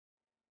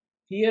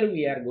Here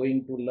we are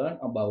going to learn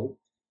about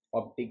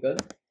optical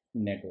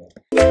network.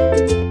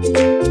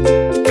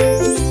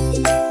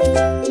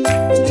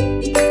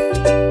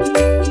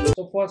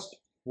 So first,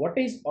 what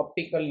is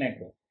optical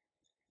network?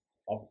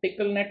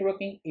 Optical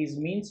networking is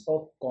means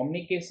of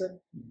communication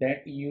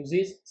that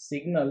uses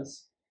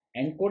signals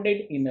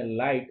encoded in a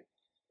light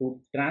to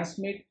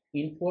transmit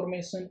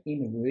information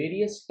in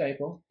various type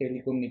of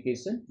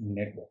telecommunication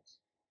networks.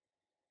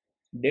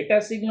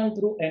 Data signal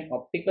through an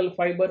optical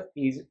fiber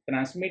is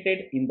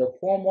transmitted in the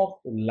form of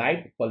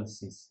light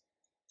pulses.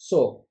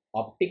 So,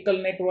 optical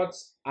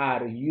networks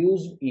are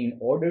used in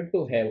order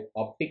to have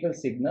optical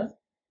signal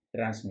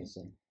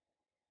transmission.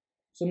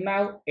 So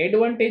now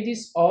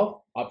advantages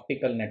of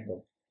optical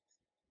network.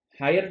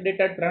 Higher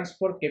data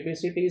transfer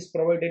capacity is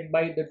provided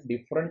by the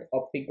different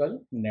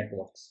optical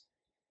networks.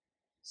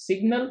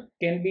 Signal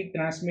can be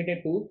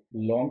transmitted to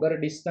longer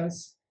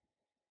distance,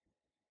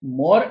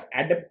 more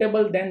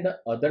adaptable than the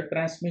other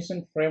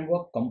transmission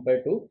framework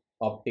compared to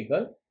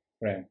optical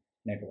frame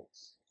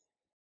networks.